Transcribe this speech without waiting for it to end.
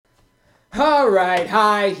All right,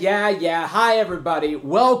 hi everybody.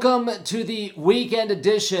 Welcome to the weekend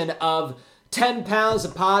edition of 10 Pounds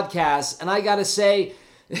of Podcasts. And I gotta say,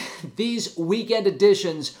 these weekend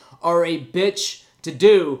editions are a bitch to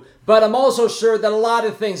do, but I'm also sure that a lot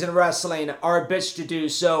of things in wrestling are a bitch to do.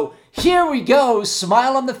 So here we go,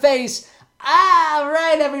 smile on the face. All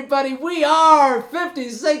right, everybody, we are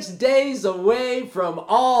 56 days away from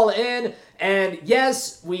All In, and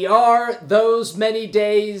yes, we are those many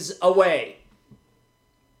days away.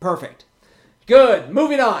 Perfect. Good.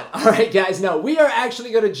 Moving on. All right, guys. Now, we are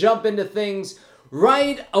actually going to jump into things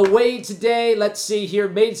right away today. Let's see here.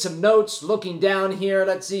 Made some notes looking down here.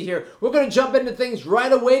 Let's see here. We're going to jump into things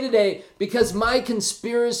right away today because my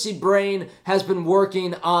conspiracy brain has been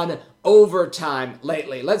working on overtime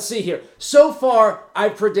lately. Let's see here. So far,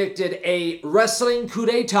 I've predicted a wrestling coup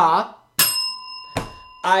d'etat.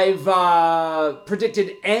 I've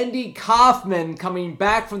predicted Andy Kaufman coming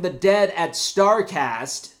back from the dead at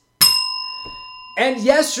StarCast. And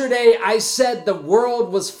yesterday I said the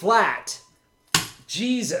world was flat.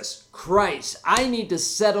 Jesus Christ, I need to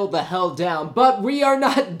settle the hell down. But we are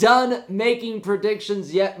not done making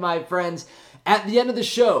predictions yet, my friends. At the end of the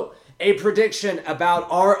show, a prediction about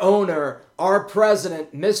our owner, our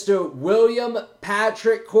president, Mr. William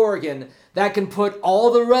Patrick Corgan, that can put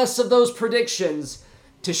all the rest of those predictions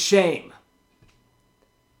to shame.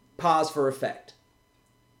 Pause for effect.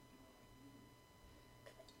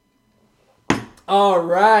 All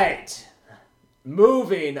right.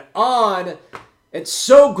 Moving on. It's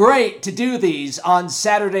so great to do these on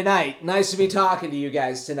Saturday night. Nice to be talking to you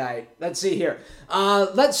guys tonight. Let's see here.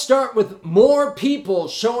 Let's start with more people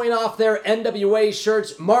showing off their NWA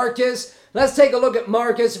shirts. Marcus. Let's take a look at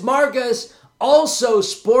Marcus. Marcus also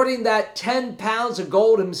sporting that 10 pounds of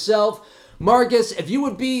gold himself. Marcus, if you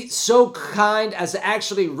would be so kind as to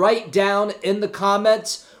actually write down in the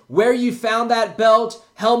comments where you found that belt,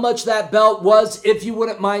 how much that belt was, if you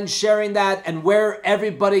wouldn't mind sharing that, and where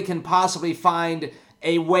everybody can possibly find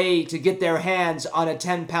a way to get their hands on a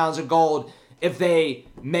 10 pounds of gold if they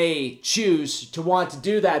may choose to want to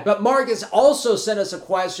do that. But Marcus also sent us a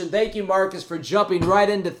question. Thank you, Marcus, for jumping right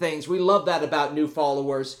into things. We love that about new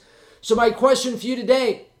followers. So my question for you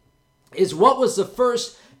today is, what was the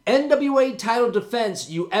first NWA title defense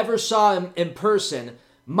you ever saw in person?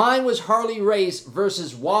 Mine was Harley Race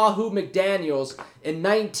versus Wahoo McDaniels in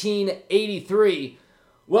 1983.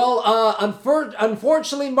 Well,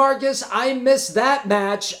 unfortunately, Marcus, I missed that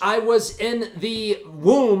match. I was in the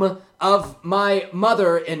womb of my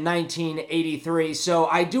mother in 1983, so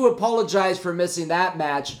I do apologize for missing that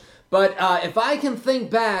match. But if I can think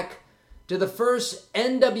back to the first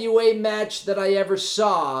NWA match that I ever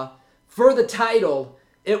saw for the title,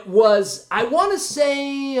 it was, I want to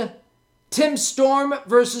say, Tim Storm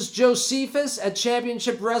versus Josephus at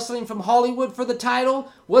Championship Wrestling from Hollywood for the title.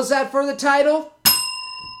 Was that for the title?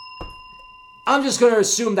 I'm just going to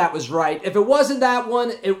assume that was right. If it wasn't that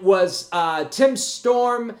one, it was Tim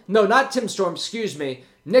Storm. No, not Tim Storm, excuse me.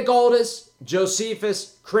 Nick Aldis,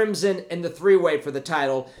 Josephus, Crimson, and the three-way for the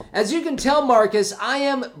title. As you can tell, Marcus, I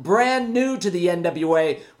am brand new to the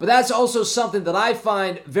NWA, but that's also something that I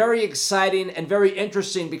find very exciting and very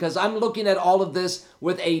interesting because I'm looking at all of this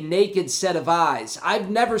with a naked set of eyes.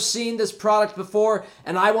 I've never seen this product before,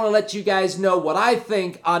 and I want to let you guys know what I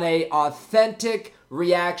think on a authentic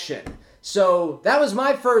reaction. So that was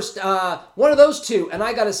my first, one of those two, and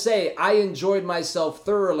I gotta say, I enjoyed myself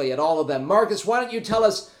thoroughly at all of them. Marcus, why don't you tell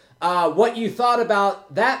us what you thought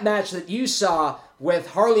about that match that you saw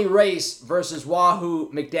with Harley Race versus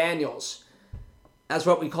Wahoo McDaniels? That's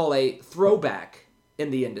what we call a throwback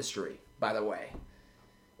in the industry, by the way,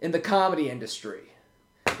 in the comedy industry.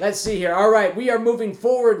 Let's see here. All right, we are moving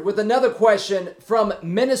forward with another question from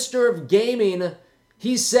Minister of Gaming.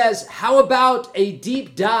 He says, how about a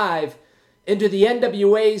deep dive into the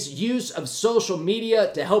NWA's use of social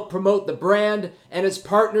media to help promote the brand and its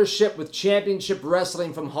partnership with Championship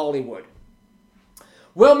Wrestling from Hollywood?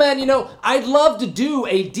 Well, man, you know, I'd love to do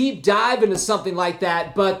a deep dive into something like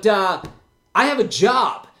that, but I have a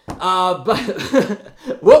job. But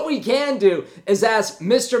what we can do is ask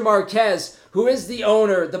Mr. Marquez, who is the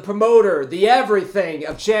owner, the promoter, the everything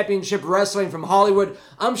of Championship Wrestling from Hollywood.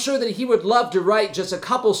 I'm sure that he would love to write just a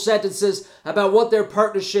couple sentences about what their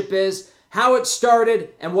partnership is, how it started,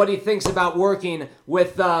 and what he thinks about working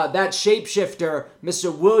with that shapeshifter,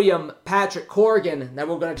 Mr. William Patrick Corgan, that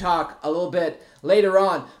we're going to talk a little bit later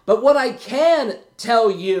on. But what I can tell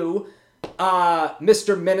you,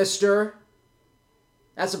 Mr. Minister,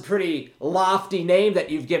 that's a pretty lofty name that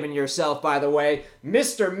you've given yourself, by the way,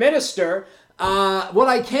 Mr. Minister, What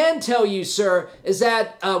I can tell you, sir, is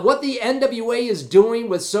that what the NWA is doing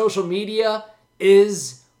with social media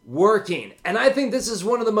is working. And I think this is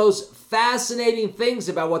one of the most fascinating things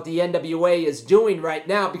about what the NWA is doing right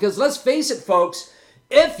now. Because let's face it, folks,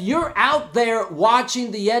 if you're out there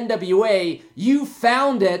watching the NWA, you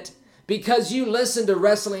found it because you listen to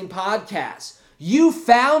wrestling podcasts. You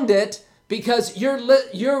found it because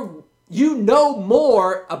you know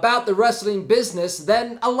more about the wrestling business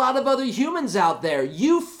than a lot of other humans out there.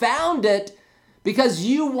 You found it because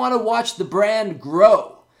you want to watch the brand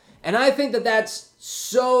grow. And I think that that's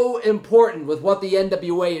so important with what the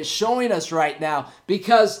NWA is showing us right now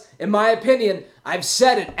because, in my opinion, I've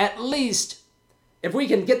said it at least, if we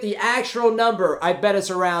can get the actual number, I bet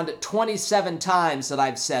it's around 27 times that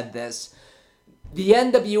I've said this. The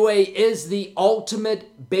NWA is the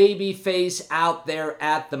ultimate baby face out there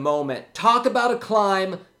at the moment. Talk about a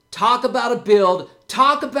climb, talk about a build,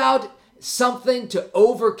 talk about something to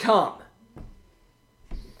overcome.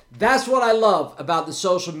 That's what I love about the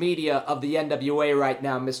social media of the NWA right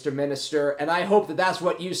now, Mr. Minister, and I hope that that's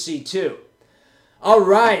what you see too. All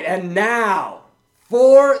right, and now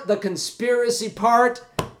for the conspiracy part,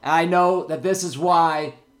 I know that this is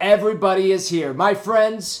why everybody is here. My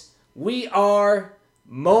friends, we are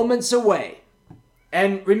moments away.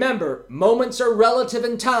 And remember, moments are relative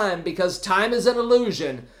in time because time is an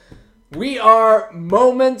illusion. We are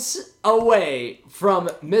moments away from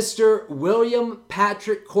Mr. William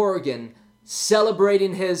Patrick Corgan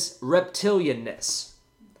celebrating his reptilianness.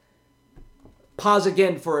 Pause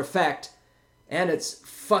again for effect. And it's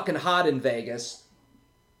fucking hot in Vegas.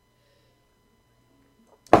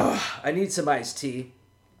 I need some iced tea.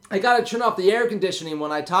 I gotta turn off the air conditioning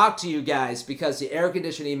when I talk to you guys because the air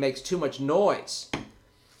conditioning makes too much noise.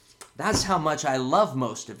 That's how much I love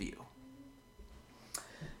most of you.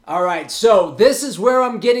 All right, so this is where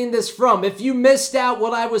I'm getting this from. If you missed out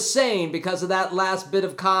what I was saying because of that last bit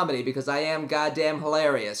of comedy, because I am goddamn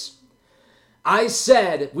hilarious, I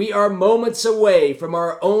said we are moments away from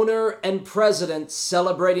our owner and president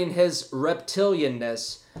celebrating his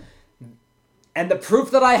reptilianness. And the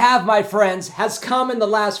proof that I have, my friends, has come in the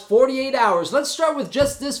last 48 hours. Let's start with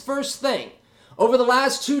just this first thing. Over the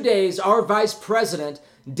last 2 days, our vice president,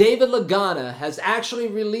 David Lagana, has actually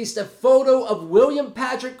released a photo of William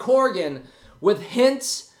Patrick Corgan with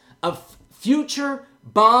hints of future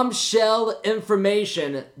bombshell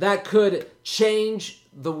information that could change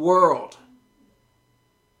the world.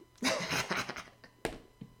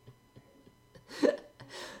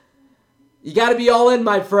 You gotta be all in,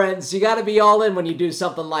 my friends. You gotta be all in when you do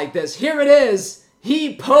something like this. Here it is.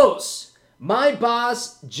 He posts, "My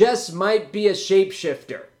boss just might be a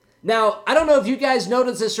shapeshifter." Now, I don't know if you guys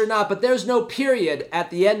noticed this or not, but there's no period at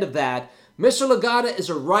the end of that. Mr. Lagana is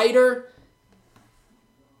a writer.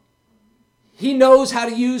 He knows how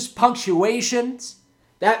to use punctuations.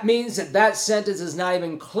 That means that that sentence is not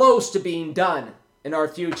even close to being done in our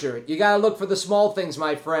future. You gotta look for the small things,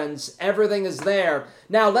 my friends. Everything is there.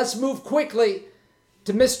 Now, let's move quickly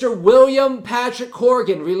to Mr. William Patrick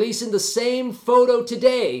Corgan releasing the same photo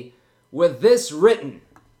today with this written.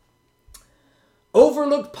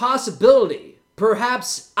 "Overlooked possibility.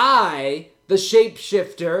 Perhaps I, the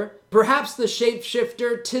shapeshifter, perhaps the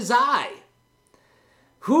shapeshifter 'tis I."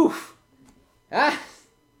 Whew.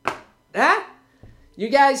 You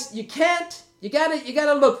guys, you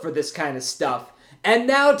gotta look for this kind of stuff. And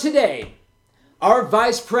now today, our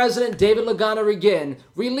Vice President David Lagana again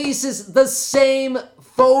releases the same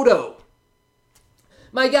photo.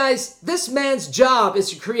 My guys, this man's job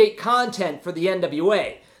is to create content for the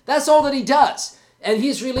NWA. That's all that he does. And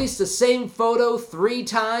he's released the same photo 3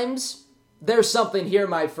 times. There's something here,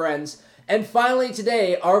 my friends. And finally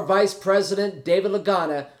today, our Vice President David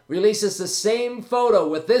Lagana releases the same photo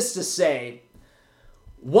with this to say,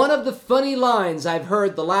 "One of the funny lines I've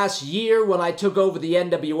heard the last year when I took over the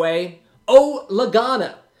NWA, oh,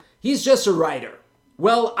 Lagana, he's just a writer.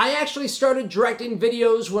 Well, I actually started directing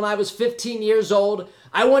videos when I was 15 years old.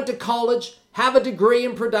 I went to college, have a degree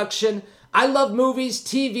in production. I love movies,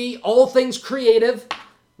 TV, all things creative."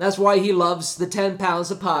 That's why he loves the 10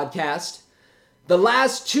 Pounds of Podcast. "The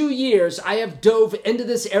last 2 years, I have dove into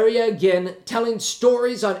this area again, telling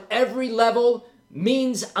stories on every level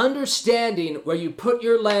means understanding where you put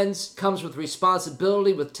your lens comes with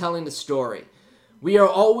responsibility with telling the story. We are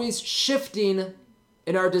always shifting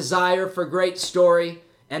in our desire for great story,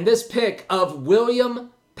 and this pic of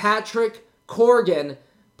William Patrick Corgan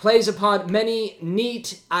plays upon many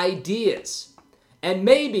neat ideas. And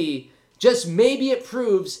maybe, just maybe it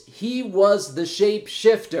proves he was the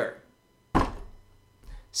shapeshifter.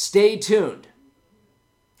 Stay tuned."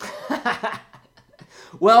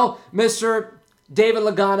 Well, Mr. David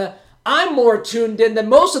Lagana, I'm more tuned in than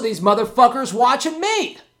most of these motherfuckers watching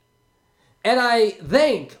me. And I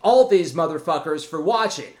thank all these motherfuckers for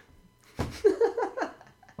watching.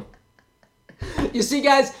 You see,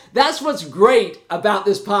 guys, that's what's great about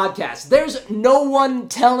this podcast. There's no one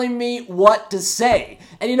telling me what to say.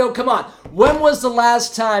 And come on, when was the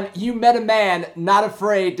last time you met a man not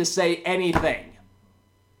afraid to say anything?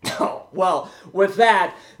 Oh, well, with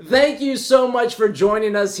that, thank you so much for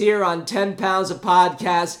joining us here on 10 Pounds of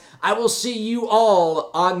Podcast. I will see you all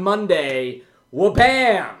on Monday.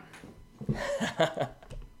 Wha-bam!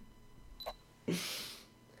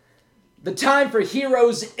 The time for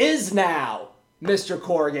heroes is now, Mr.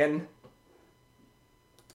 Corrigan.